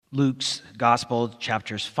Luke's Gospel,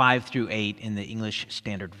 chapters 5 through 8 in the English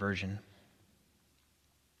Standard Version.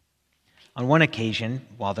 On one occasion,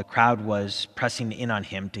 while the crowd was pressing in on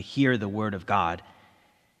him to hear the word of God,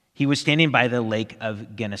 he was standing by the lake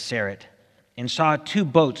of Gennesaret and saw two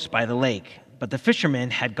boats by the lake, but the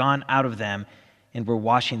fishermen had gone out of them and were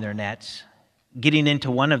washing their nets. Getting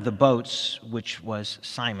into one of the boats, which was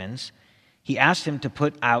Simon's, he asked him to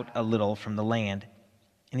put out a little from the land.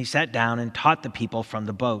 And he sat down and taught the people from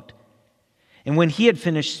the boat. And when he had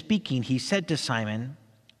finished speaking, he said to Simon,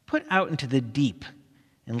 "Put out into the deep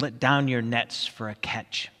and let down your nets for a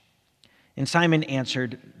catch." And Simon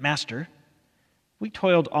answered, "Master, we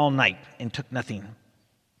toiled all night and took nothing,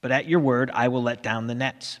 but at your word I will let down the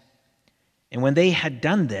nets." And when they had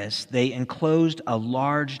done this, they enclosed a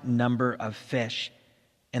large number of fish,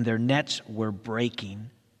 and their nets were breaking.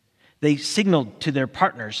 They signaled to their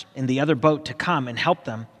partners in the other boat to come and help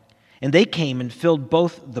them, and they came and filled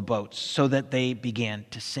both the boats so that they began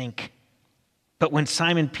to sink. But when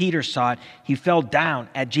Simon Peter saw it, he fell down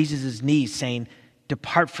at Jesus' knees, saying,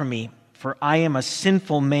 "Depart from me, for I am a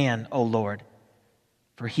sinful man, O Lord."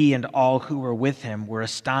 For he and all who were with him were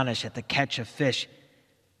astonished at the catch of fish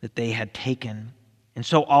that they had taken. And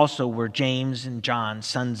so also were James and John,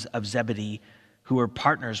 sons of Zebedee, who were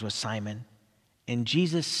partners with Simon. And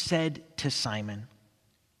Jesus said to Simon,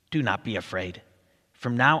 "Do not be afraid.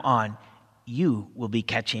 From now on, you will be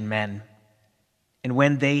catching men." And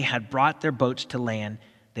when they had brought their boats to land,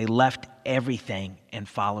 they left everything and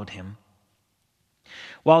followed him.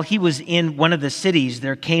 While he was in one of the cities,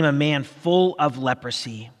 there came a man full of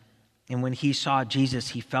leprosy. And when he saw Jesus,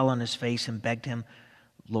 he fell on his face and begged him,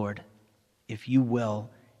 "Lord, if you will,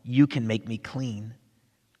 you can make me clean."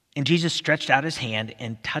 And Jesus stretched out his hand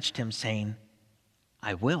and touched him, saying,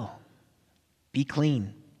 "I will. Be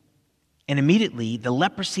clean." And immediately the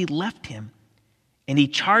leprosy left him, and he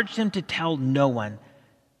charged him to tell no one,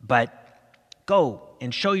 but go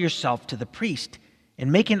and show yourself to the priest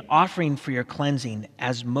and make an offering for your cleansing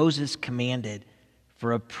as Moses commanded,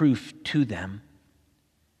 for a proof to them.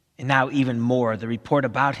 And now even more, the report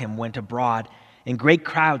about him went abroad, and great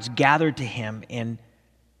crowds gathered to him and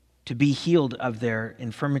to be healed of their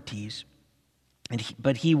infirmities.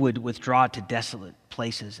 But he would withdraw to desolate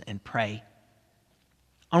places and pray.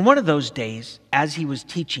 On one of those days, as he was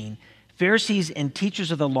teaching, Pharisees and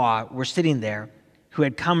teachers of the law were sitting there, who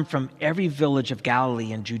had come from every village of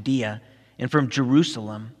Galilee and Judea and from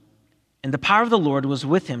Jerusalem. And the power of the Lord was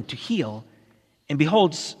with him to heal. And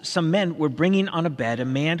behold, some men were bringing on a bed a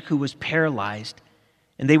man who was paralyzed,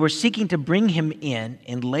 and they were seeking to bring him in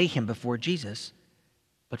and lay him before Jesus.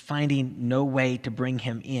 But finding no way to bring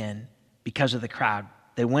him in, because of the crowd,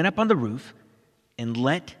 they went up on the roof and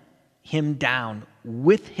let him down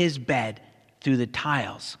with his bed through the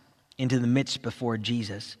tiles into the midst before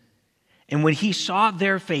Jesus. And when he saw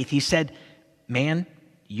their faith, he said, "Man,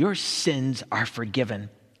 your sins are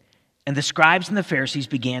forgiven." And the scribes and the Pharisees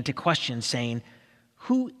began to question, saying,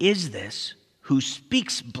 "Who is this who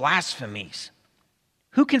speaks blasphemies?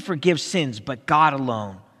 Who can forgive sins but God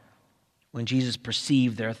alone?" When Jesus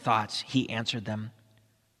perceived their thoughts, he answered them,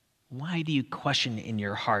 "Why do you question in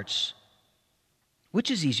your hearts? Which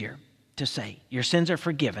is easier, to say, 'Your sins are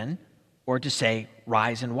forgiven,' or to say,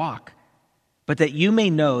 'Rise and walk'? But that you may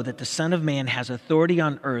know that the Son of Man has authority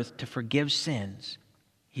on earth to forgive sins,"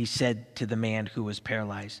 he said to the man who was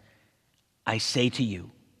paralyzed, "I say to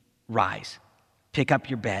you, rise, pick up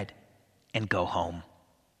your bed, and go home."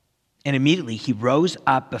 And immediately he rose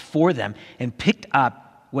up before them and picked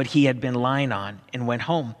up what he had been lying on and went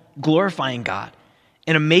home, glorifying God.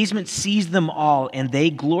 And amazement seized them all, and they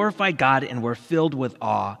glorified God and were filled with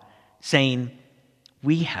awe, saying,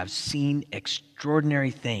 "We have seen extraordinary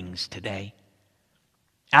things today."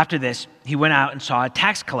 After this, he went out and saw a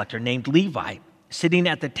tax collector named Levi sitting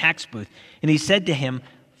at the tax booth, and he said to him,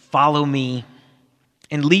 "Follow me."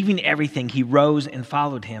 And leaving everything, he rose and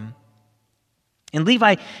followed him. And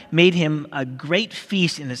Levi made him a great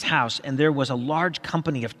feast in his house, and there was a large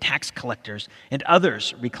company of tax collectors and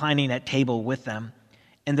others reclining at table with them.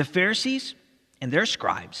 And the Pharisees and their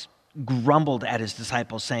scribes grumbled at his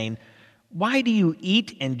disciples, saying, "Why do you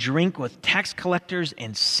eat and drink with tax collectors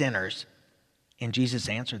and sinners?" And Jesus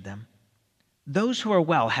answered them, "Those who are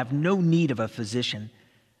well have no need of a physician,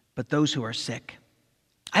 but those who are sick.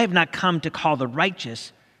 I have not come to call the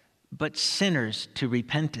righteous, but sinners to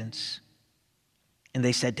repentance." And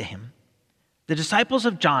they said to him, "The disciples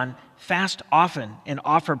of John fast often and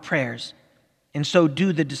offer prayers, and so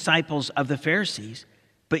do the disciples of the Pharisees.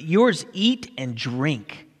 But yours eat and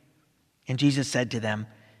drink." And Jesus said to them,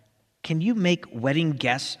 "Can you make wedding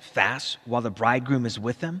guests fast while the bridegroom is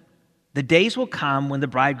with them? The days will come when the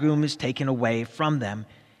bridegroom is taken away from them,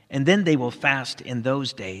 and then they will fast in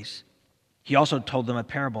those days." He also told them a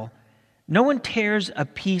parable. "No one tears a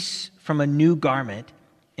piece from a new garment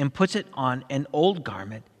and puts it on an old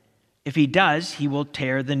garment. If he does, he will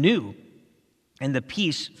tear the new, and the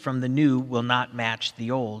piece from the new will not match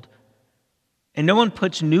the old. And no one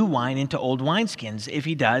puts new wine into old wineskins. If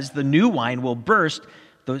he does, the new wine will burst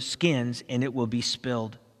those skins, and it will be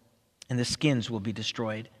spilled, and the skins will be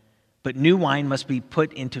destroyed. But new wine must be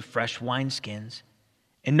put into fresh wineskins.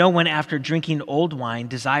 And no one, after drinking old wine,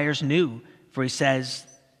 desires new, for he says,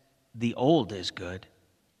 'The old is good.'"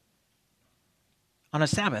 On a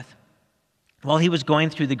Sabbath, while he was going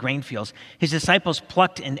through the grain fields, his disciples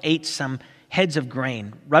plucked and ate some heads of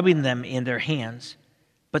grain, rubbing them in their hands.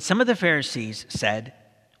 But some of the Pharisees said,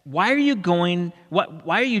 Why are you doing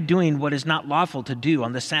what is not lawful to do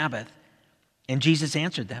on the Sabbath?" And Jesus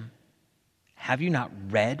answered them, "Have you not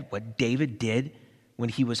read what David did when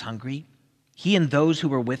he was hungry, he and those who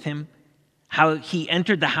were with him, how he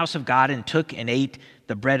entered the house of God and took and ate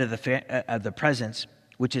the bread of the presence,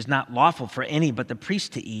 which is not lawful for any but the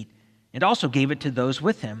priest to eat, and also gave it to those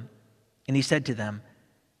with him? And he said to them,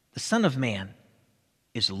 'The Son of Man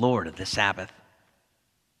is Lord of the Sabbath.'"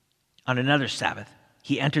 On another Sabbath,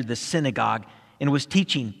 he entered the synagogue and was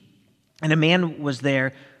teaching, and a man was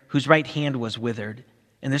there whose right hand was withered.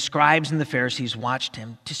 And the scribes and the Pharisees watched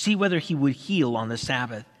him to see whether he would heal on the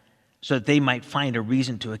Sabbath, so that they might find a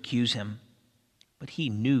reason to accuse him. But he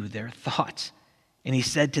knew their thoughts, and he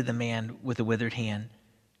said to the man with the withered hand,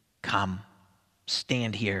 "Come,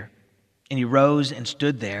 stand here." And he rose and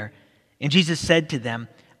stood there. And Jesus said to them,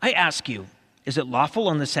 "I ask you, is it lawful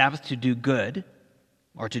on the Sabbath to do good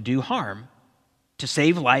or to do harm, to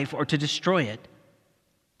save life or to destroy it?"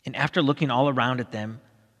 And after looking all around at them,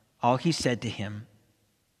 all he said to him,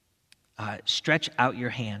 "Stretch out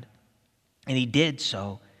your hand." And he did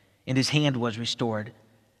so, and his hand was restored.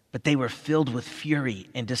 But they were filled with fury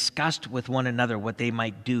and discussed with one another what they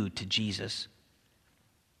might do to Jesus.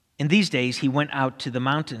 In these days he went out to the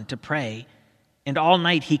mountain to pray, and all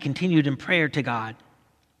night he continued in prayer to God.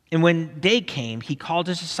 And when day came, he called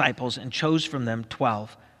his disciples and chose from them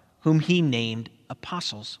 12, whom he named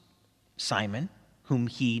apostles: Simon, whom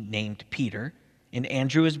he named Peter, and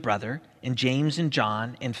Andrew his brother, and James and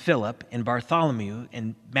John, and Philip, and Bartholomew,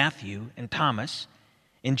 and Matthew, and Thomas,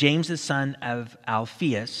 and James the son of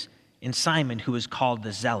Alphaeus, and Simon, who was called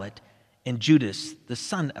the Zealot, and Judas the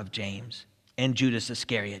son of James, and Judas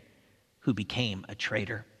Iscariot, who became a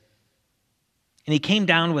traitor. And he came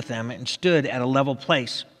down with them and stood at a level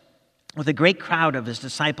place with a great crowd of his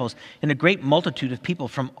disciples and a great multitude of people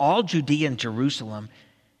from all Judea and Jerusalem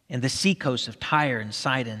and the seacoast of Tyre and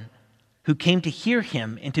Sidon, who came to hear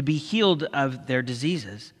him and to be healed of their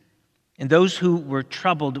diseases. And those who were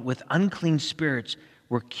troubled with unclean spirits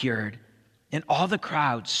were cured. And all the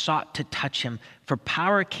crowd sought to touch him, for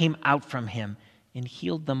power came out from him and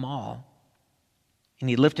healed them all. And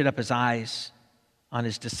he lifted up his eyes on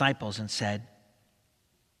his disciples and said,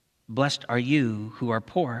 "Blessed are you who are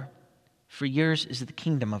poor, for yours is the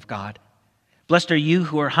kingdom of God. Blessed are you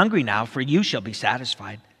who are hungry now, for you shall be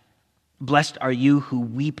satisfied. Blessed are you who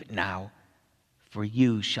weep now, for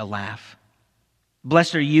you shall laugh.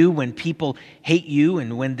 Blessed are you when people hate you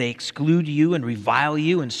and when they exclude you and revile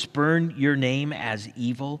you and spurn your name as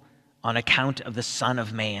evil on account of the Son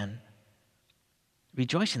of Man.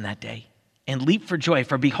 Rejoice in that day and leap for joy,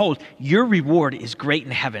 for behold, your reward is great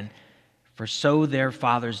in heaven, for so their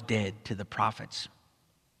fathers did to the prophets.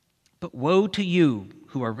 But woe to you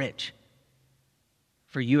who are rich,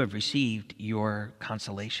 for you have received your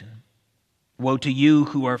consolation. Woe to you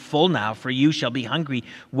who are full now, for you shall be hungry.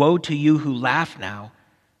 Woe to you who laugh now,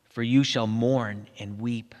 for you shall mourn and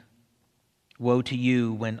weep. Woe to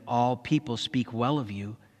you when all people speak well of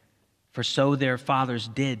you, for so their fathers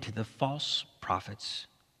did to the false prophets.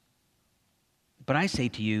 But I say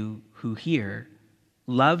to you who hear,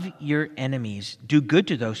 love your enemies, do good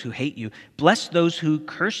to those who hate you, bless those who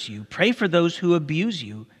curse you, pray for those who abuse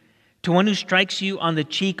you. To one who strikes you on the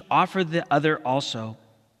cheek, offer the other also.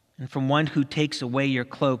 And from one who takes away your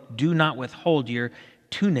cloak, do not withhold your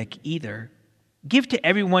tunic either. Give to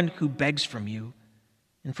everyone who begs from you.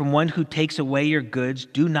 And from one who takes away your goods,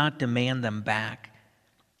 do not demand them back.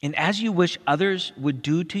 And as you wish others would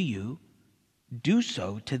do to you, do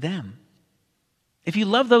so to them. If you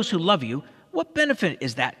love those who love you, what benefit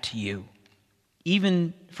is that to you?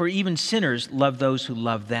 Even sinners love those who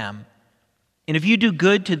love them. And if you do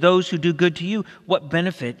good to those who do good to you, what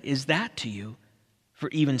benefit is that to you? For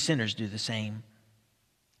even sinners do the same.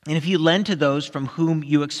 And if you lend to those from whom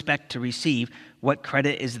you expect to receive, what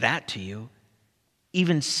credit is that to you?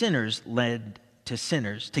 Even sinners lend to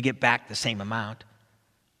sinners to get back the same amount.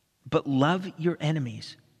 But love your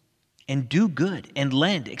enemies and do good and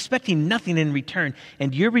lend, expecting nothing in return,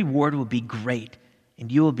 and your reward will be great,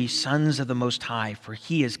 and you will be sons of the Most High, for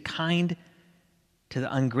he is kind to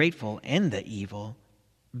the ungrateful and the evil.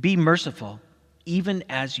 Be merciful, even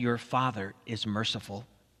as your Father is merciful.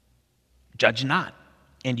 Judge not,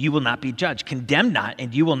 and you will not be judged. Condemn not,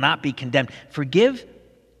 and you will not be condemned. Forgive,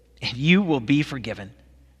 and you will be forgiven.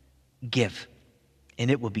 Give, and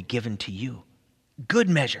it will be given to you. Good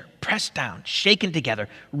measure, pressed down, shaken together,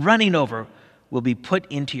 running over, will be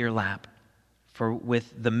put into your lap. For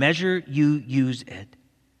with the measure you use, it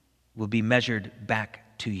will be measured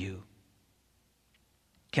back to you.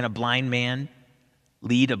 Can a blind man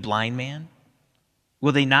lead a blind man?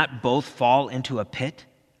 Will they not both fall into a pit?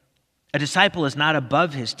 A disciple is not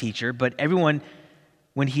above his teacher, but everyone,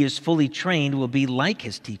 when he is fully trained, will be like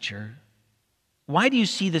his teacher. Why do you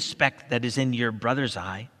see the speck that is in your brother's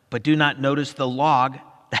eye, but do not notice the log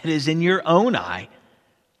that is in your own eye?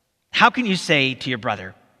 How can you say to your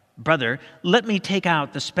brother, "Brother, let me take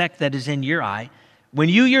out the speck that is in your eye," when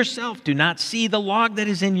you yourself do not see the log that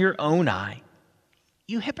is in your own eye?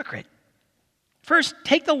 You hypocrite. First,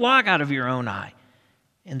 take the log out of your own eye,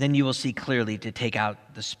 and then you will see clearly to take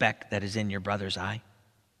out the speck that is in your brother's eye.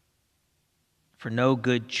 For no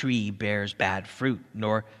good tree bears bad fruit,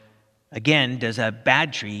 nor again does a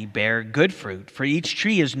bad tree bear good fruit. For each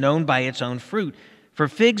tree is known by its own fruit. For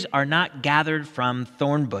figs are not gathered from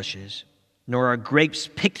thorn bushes, nor are grapes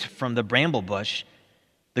picked from the bramble bush.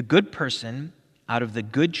 The good person out of the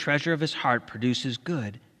good treasure of his heart produces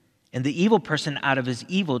good, and the evil person out of his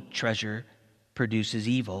evil treasure produces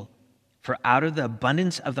evil. For out of the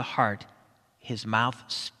abundance of the heart, his mouth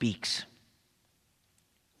speaks.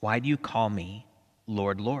 Why do you call me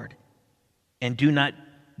Lord, Lord, and do not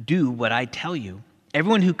do what I tell you?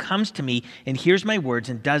 Everyone who comes to me and hears my words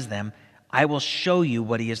and does them, I will show you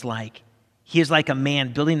what he is like. He is like a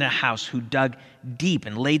man building a house who dug deep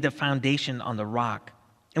and laid the foundation on the rock.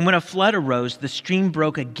 And when a flood arose, the stream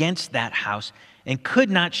broke against that house and could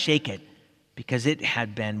not shake it, because it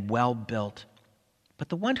had been well built. But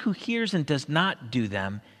the one who hears and does not do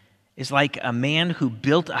them is like a man who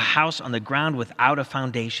built a house on the ground without a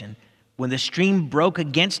foundation. When the stream broke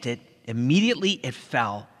against it, immediately it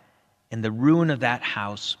fell, and the ruin of that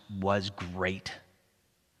house was great.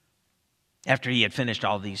 After he had finished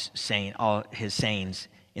all his sayings,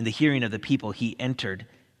 in the hearing of the people, he entered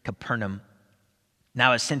Capernaum.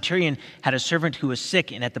 Now a centurion had a servant who was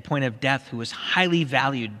sick and at the point of death, who was highly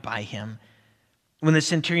valued by him. When the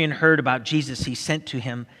centurion heard about Jesus, he sent to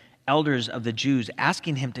him elders of the Jews,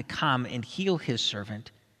 asking him to come and heal his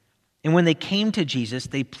servant. And when they came to Jesus,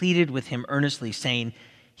 they pleaded with him earnestly, saying,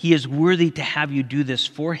 "He is worthy to have you do this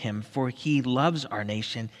for him, for he loves our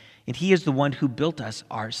nation, and he is the one who built us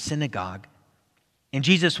our synagogue." And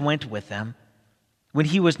Jesus went with them. When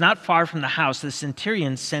he was not far from the house, the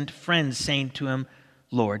centurion sent friends, saying to him,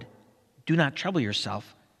 "Lord, do not trouble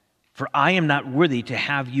yourself, for I am not worthy to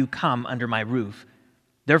have you come under my roof.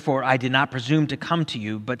 Therefore I did not presume to come to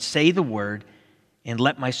you, but say the word, and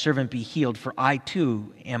let my servant be healed. For I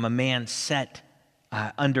too am a man set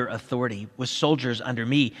under authority, with soldiers under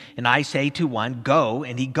me. And I say to one, 'Go,'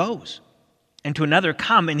 and he goes. And to another,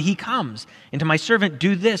 'Come,' and he comes. And to my servant,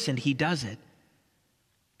 'Do this,' and he does it."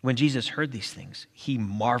 When Jesus heard these things, he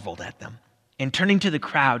marveled at them. And turning to the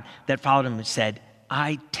crowd that followed him, said,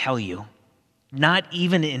 "I tell you, not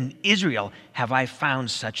even in Israel have I found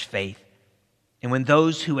such faith." And when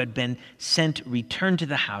those who had been sent returned to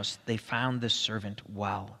the house, they found the servant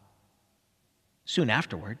well. Soon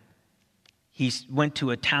afterward, he went to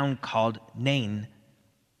a town called Nain,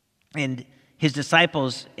 and his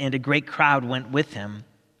disciples and a great crowd went with him.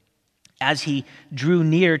 As he drew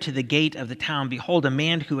near to the gate of the town, behold, a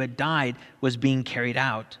man who had died was being carried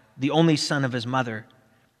out, the only son of his mother.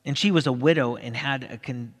 And she was a widow and had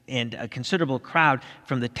a considerable crowd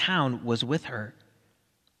from the town was with her.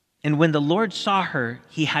 And when the Lord saw her,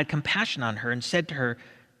 he had compassion on her and said to her,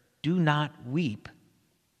 "Do not weep."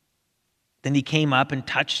 Then he came up and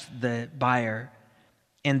touched the bier,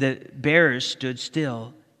 and the bearers stood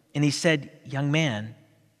still. And he said, "Young man,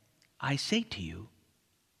 I say to you,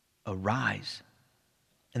 arise."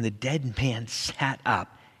 And the dead man sat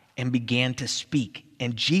up and began to speak.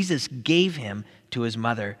 And Jesus gave him to his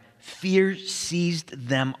mother. Fear seized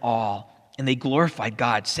them all, and they glorified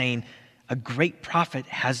God, saying, "A great prophet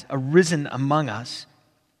has arisen among us,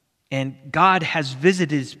 and God has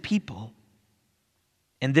visited his people."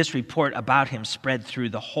 And this report about him spread through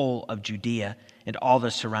the whole of Judea and all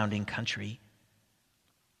the surrounding country.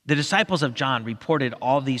 The disciples of John reported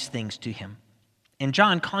all these things to him, And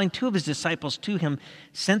John, calling two of his disciples to him,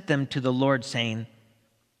 sent them to the Lord, saying,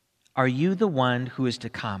 "Are you the one who is to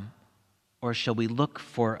come, or shall we look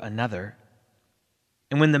for another?"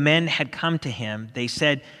 And when the men had come to him, they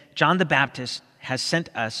said, "John the Baptist has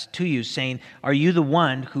sent us to you, saying, 'Are you the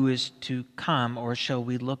one who is to come, or shall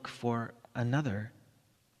we look for another?'"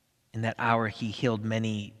 In that hour he healed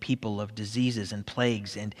many people of diseases and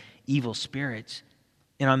plagues and evil spirits,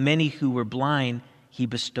 and on many who were blind he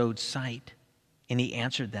bestowed sight. And he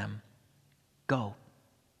answered them, "Go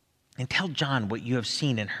and tell John what you have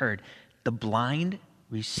seen and heard. The blind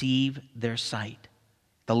receive their sight,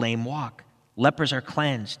 the lame walk, lepers are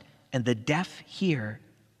cleansed, and the deaf hear.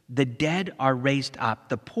 The dead are raised up,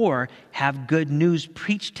 the poor have good news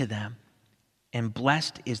preached to them, and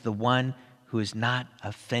blessed is the one who is not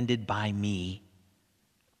offended by me."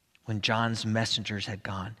 When John's messengers had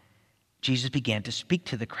gone, Jesus began to speak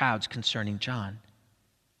to the crowds concerning John.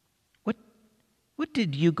 What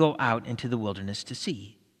did you go out into the wilderness to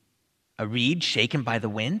see? A reed shaken by the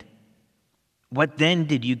wind? What then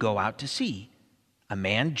did you go out to see? A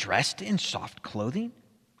man dressed in soft clothing?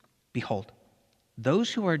 Behold,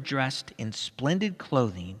 those who are dressed in splendid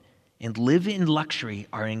clothing and live in luxury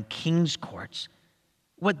are in king's courts.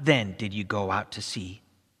 What then did you go out to see?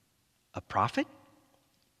 A prophet?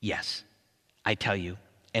 Yes, I tell you,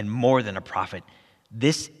 and more than a prophet.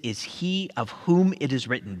 This is he of whom it is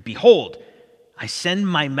written, "Behold, I send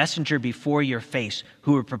my messenger before your face,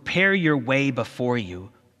 who will prepare your way before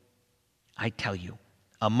you." I tell you,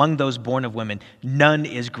 among those born of women, none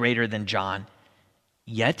is greater than John.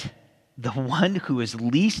 Yet the one who is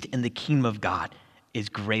least in the kingdom of God is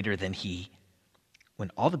greater than he. When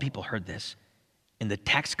all the people heard this, and the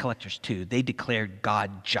tax collectors too, they declared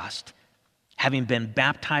God just, having been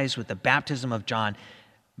baptized with the baptism of John.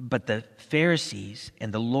 But the Pharisees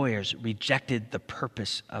and the lawyers rejected the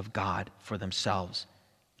purpose of God for themselves,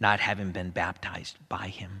 not having been baptized by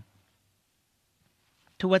him.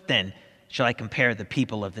 To what then shall I compare the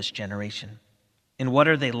people of this generation? And what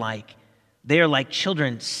are they like? They are like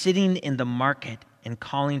children sitting in the market and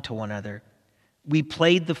calling to one another, "We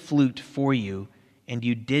played the flute for you, and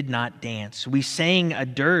you did not dance. We sang a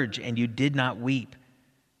dirge, and you did not weep."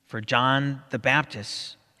 For John the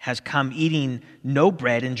Baptist has come eating no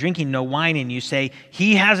bread and drinking no wine, and you say,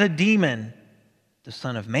 "He has a demon." The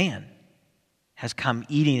Son of Man has come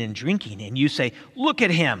eating and drinking, and you say, "Look at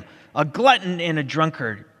him, a glutton and a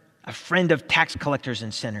drunkard, a friend of tax collectors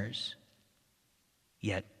and sinners."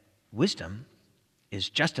 Yet wisdom is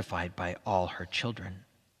justified by all her children.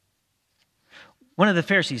 One of the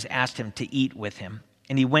Pharisees asked him to eat with him,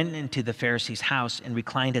 and he went into the Pharisee's house and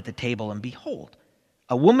reclined at the table, and behold,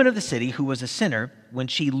 a woman of the city who was a sinner, when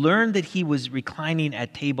she learned that he was reclining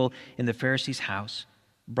at table in the Pharisee's house,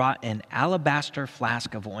 brought an alabaster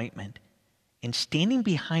flask of ointment, and standing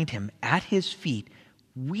behind him at his feet,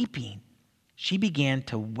 weeping, she began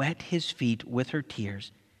to wet his feet with her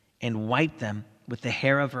tears and wiped them with the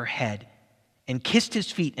hair of her head and kissed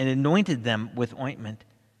his feet and anointed them with ointment.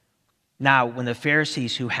 Now, when the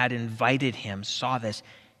Pharisees who had invited him saw this,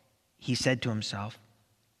 he said to himself,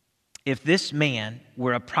 "If this man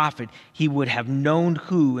were a prophet, he would have known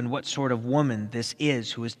who and what sort of woman this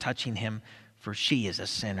is who is touching him, for she is a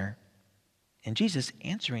sinner." And Jesus,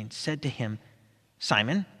 answering, said to him,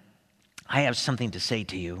 "Simon, I have something to say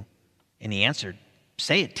to you." And he answered,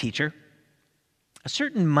 "Say it, teacher." A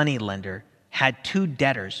certain moneylender had two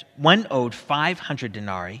debtors. One owed 500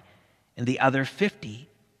 denarii and the other 50.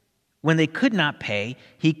 When they could not pay,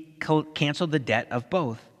 he canceled the debt of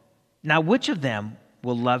both. Now which of them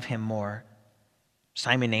will love him more?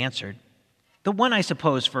 Simon answered, "The one, I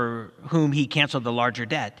suppose, for whom he canceled the larger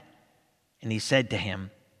debt." And he said to him,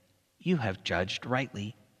 "You have judged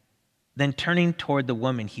rightly." Then turning toward the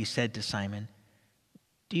woman, he said to Simon,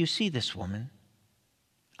 "Do you see this woman?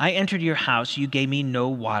 I entered your house, you gave me no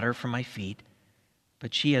water for my feet,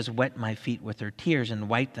 but she has wet my feet with her tears and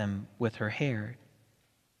wiped them with her hair.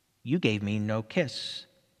 You gave me no kiss,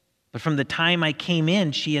 but from the time I came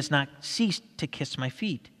in, she has not ceased to kiss my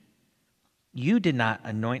feet. You did not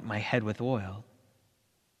anoint my head with oil,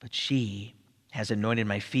 but she has anointed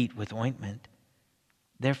my feet with ointment.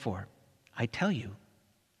 Therefore, I tell you,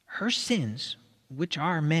 her sins, which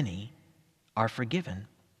are many, are forgiven,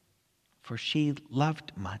 for she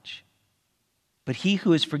loved much. But he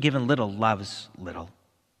who is forgiven little loves little."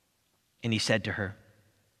 And he said to her,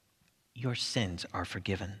 "Your sins are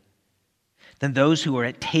forgiven." Then those who were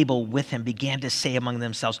at table with him began to say among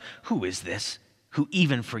themselves, "Who is this who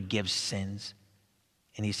even forgives sins?"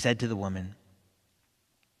 And he said to the woman,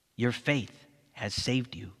 "Your faith has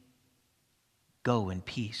saved you. Go in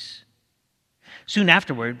peace." Soon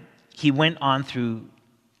afterward, he went on through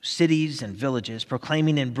cities and villages,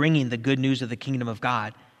 proclaiming and bringing the good news of the kingdom of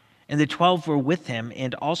God. And the 12 were with him,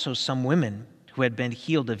 and also some women who had been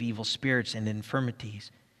healed of evil spirits and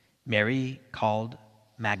infirmities. Mary, called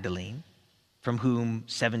Magdalene, from whom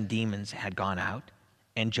 7 demons had gone out,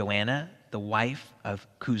 and Joanna, the wife of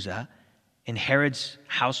Chuza, and Herod's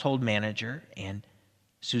household manager, and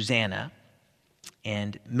Susanna,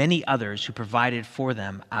 and many others who provided for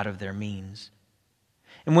them out of their means.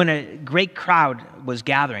 And when a great crowd was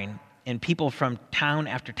gathering, and people from town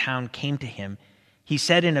after town came to him, he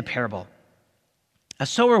said in a parable, "A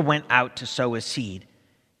sower went out to sow his seed,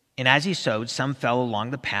 and as he sowed, some fell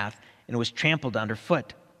along the path and was trampled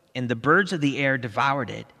underfoot, and the birds of the air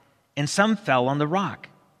devoured it, and some fell on the rock.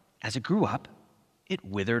 As it grew up, it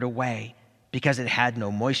withered away, because it had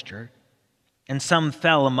no moisture. And some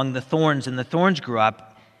fell among the thorns, and the thorns grew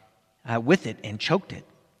up with it and choked it.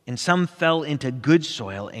 And some fell into good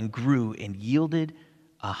soil and grew and yielded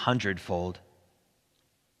 100-fold."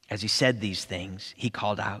 As he said these things, he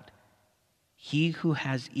called out, "He who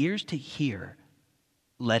has ears to hear,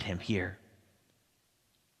 let him hear."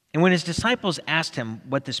 And when his disciples asked him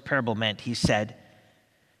what this parable meant, he said,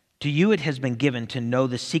 "To you it has been given to know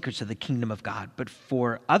the secrets of the kingdom of God, but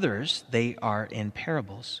for others they are in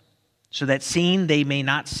parables, so that seeing they may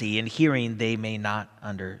not see, and hearing they may not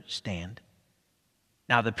understand."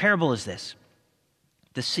 Now the parable is this: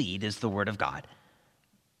 the seed is the word of God.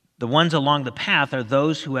 The ones along the path are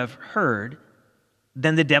those who have heard.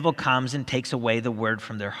 Then the devil comes and takes away the word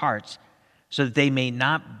from their hearts, so that they may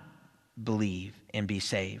not believe and be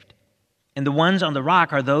saved. And the ones on the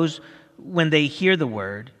rock are those, when they hear the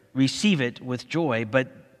word, receive it with joy,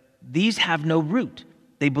 but these have no root.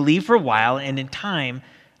 They believe for a while, and in time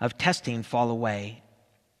of testing fall away.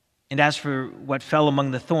 And as for what fell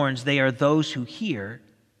among the thorns, they are those who hear,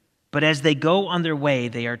 but as they go on their way,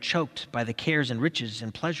 they are choked by the cares and riches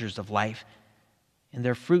and pleasures of life, and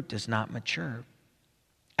their fruit does not mature.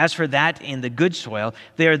 As for that in the good soil,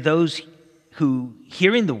 they are those who,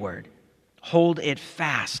 hearing the word, hold it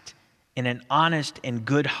fast in an honest and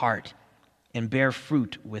good heart, and bear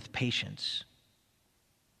fruit with patience.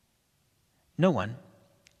 No one,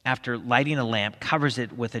 after lighting a lamp, covers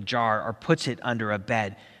it with a jar or puts it under a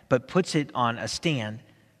bed, but puts it on a stand,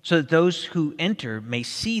 so that those who enter may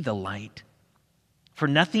see the light. For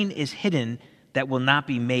nothing is hidden that will not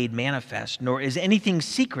be made manifest, nor is anything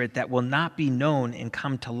secret that will not be known and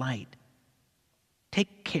come to light.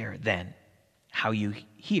 Take care, then, how you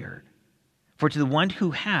hear. For to the one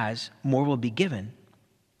who has, more will be given,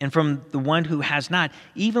 and from the one who has not,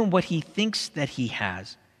 even what he thinks that he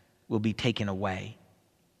has will be taken away."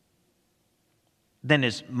 Then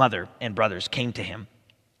his mother and brothers came to him,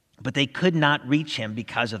 but they could not reach him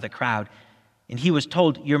because of the crowd. And he was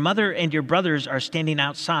told, "Your mother and your brothers are standing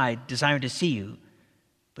outside, desiring to see you."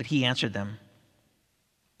 But he answered them,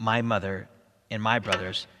 "My mother and my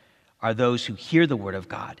brothers are those who hear the word of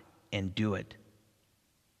God and do it."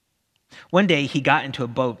 One day he got into a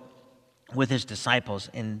boat with his disciples,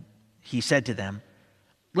 and he said to them,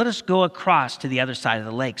 "Let us go across to the other side of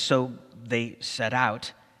the lake." So they set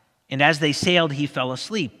out, and as they sailed, he fell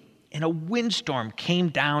asleep. And a windstorm came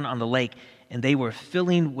down on the lake, and they were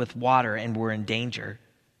filling with water and were in danger.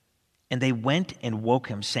 And they went and woke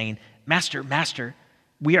him, saying, "Master, Master,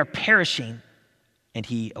 we are perishing." And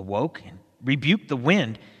he awoke and rebuked the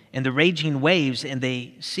wind and the raging waves, and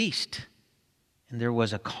they ceased. And there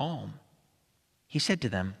was a calm. He said to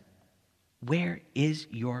them, "Where is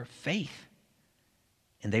your faith?"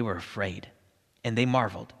 And they were afraid, and they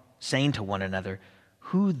marveled, saying to one another,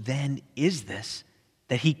 "Who then is this,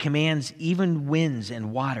 that he commands even winds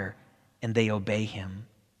and water, and they obey him?"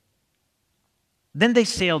 Then they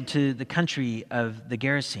sailed to the country of the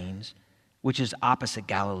Gerasenes, which is opposite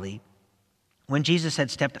Galilee. When Jesus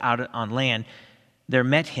had stepped out on land, there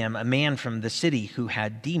met him a man from the city who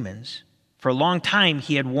had demons. For a long time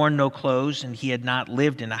he had worn no clothes, and he had not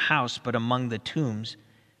lived in a house, but among the tombs.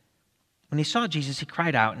 When he saw Jesus, he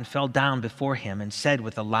cried out and fell down before him and said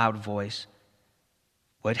with a loud voice,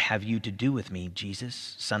 "What have you to do with me,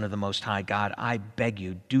 Jesus, Son of the Most High God? I beg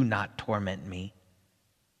you, do not torment me."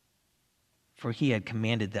 For he had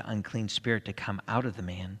commanded the unclean spirit to come out of the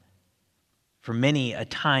man. For many a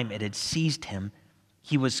time it had seized him.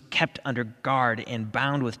 He was kept under guard and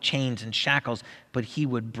bound with chains and shackles, but he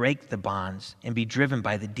would break the bonds and be driven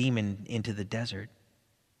by the demon into the desert.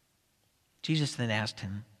 Jesus then asked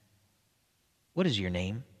him, "What is your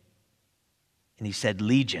name?" And he said,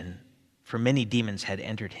 "Legion," for many demons had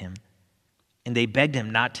entered him. And they begged him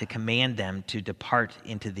not to command them to depart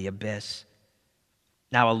into the abyss.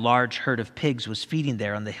 Now a large herd of pigs was feeding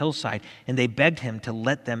there on the hillside, and they begged him to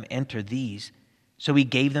let them enter these. So he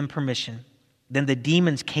gave them permission. Then the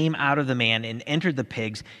demons came out of the man and entered the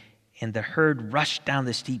pigs, and the herd rushed down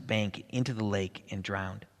the steep bank into the lake and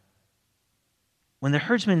drowned. When the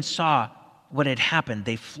herdsmen saw what had happened,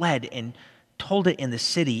 they fled and told it in the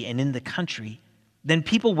city and in the country. Then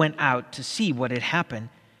people went out to see what had happened,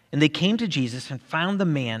 and they came to Jesus and found the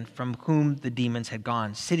man from whom the demons had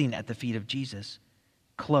gone sitting at the feet of Jesus,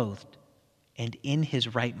 clothed and in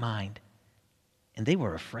his right mind. And they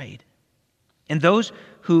were afraid. And those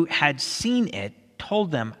who had seen it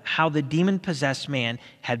told them how the demon-possessed man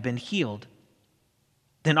had been healed.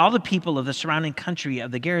 Then all the people of the surrounding country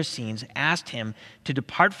of the Gerasenes asked him to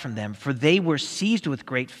depart from them, for they were seized with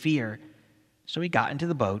great fear. So he got into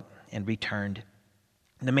the boat and returned.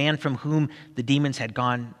 The man from whom the demons had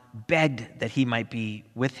gone begged that he might be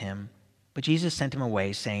with him, but Jesus sent him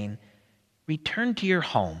away, saying, "Return to your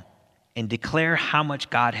home and declare how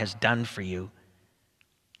much God has done for you."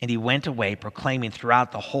 And he went away, proclaiming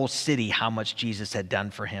throughout the whole city how much Jesus had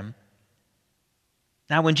done for him.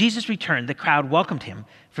 Now when Jesus returned, the crowd welcomed him,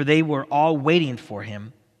 for they were all waiting for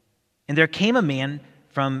him. And there came a man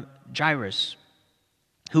from Jairus,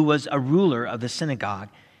 who was a ruler of the synagogue.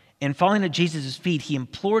 And falling at Jesus' feet, he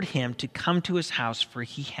implored him to come to his house, for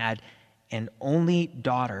he had an only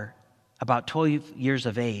daughter, about 12 years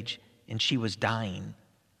of age, and she was dying.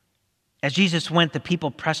 As Jesus went, the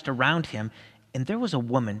people pressed around him, and there was a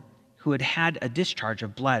woman who had had a discharge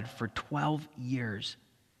of blood for 12 years.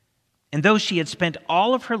 And though she had spent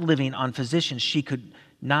all of her living on physicians, she could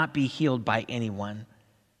not be healed by anyone.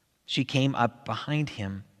 She came up behind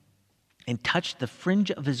him and touched the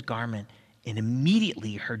fringe of his garment, and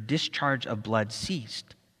immediately her discharge of blood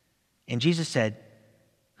ceased. And Jesus said,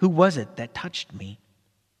 "Who was it that touched me?"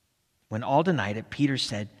 When all denied it, Peter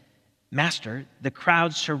said, "Master, the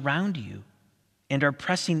crowds surround you and are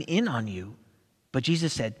pressing in on you." But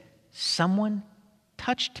Jesus said, "Someone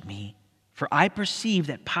touched me, for I perceive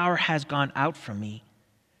that power has gone out from me."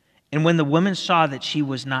 And when the woman saw that she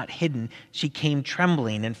was not hidden, she came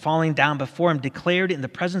trembling and falling down before him, declared in the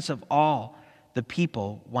presence of all the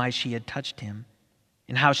people why she had touched him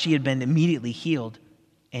and how she had been immediately healed.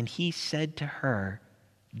 And he said to her,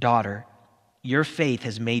 "Daughter, your faith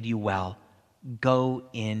has made you well. Go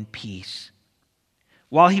in peace."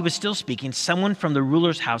 While he was still speaking, someone from the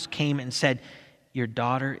ruler's house came and said, "Your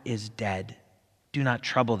daughter is dead. Do not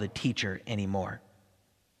trouble the teacher anymore."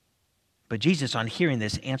 But Jesus, on hearing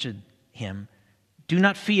this, answered him, "Do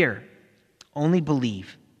not fear, only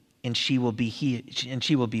believe, and she will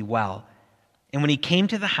be well." And when he came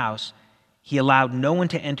to the house, he allowed no one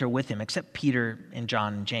to enter with him except Peter and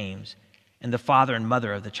John and James, and the father and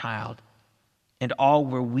mother of the child. And all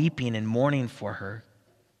were weeping and mourning for her.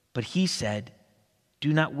 But he said,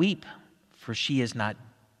 "Do not weep, for she is not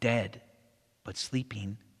dead, but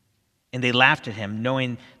sleeping." And they laughed at him,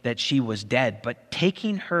 knowing that she was dead. But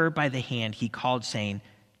taking her by the hand, he called, saying,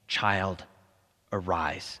 "Child,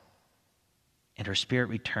 arise." And her spirit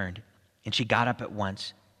returned, and she got up at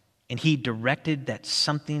once. And he directed that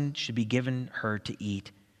something should be given her to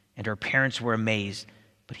eat. And her parents were amazed,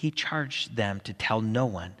 but he charged them to tell no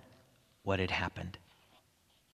one what had happened.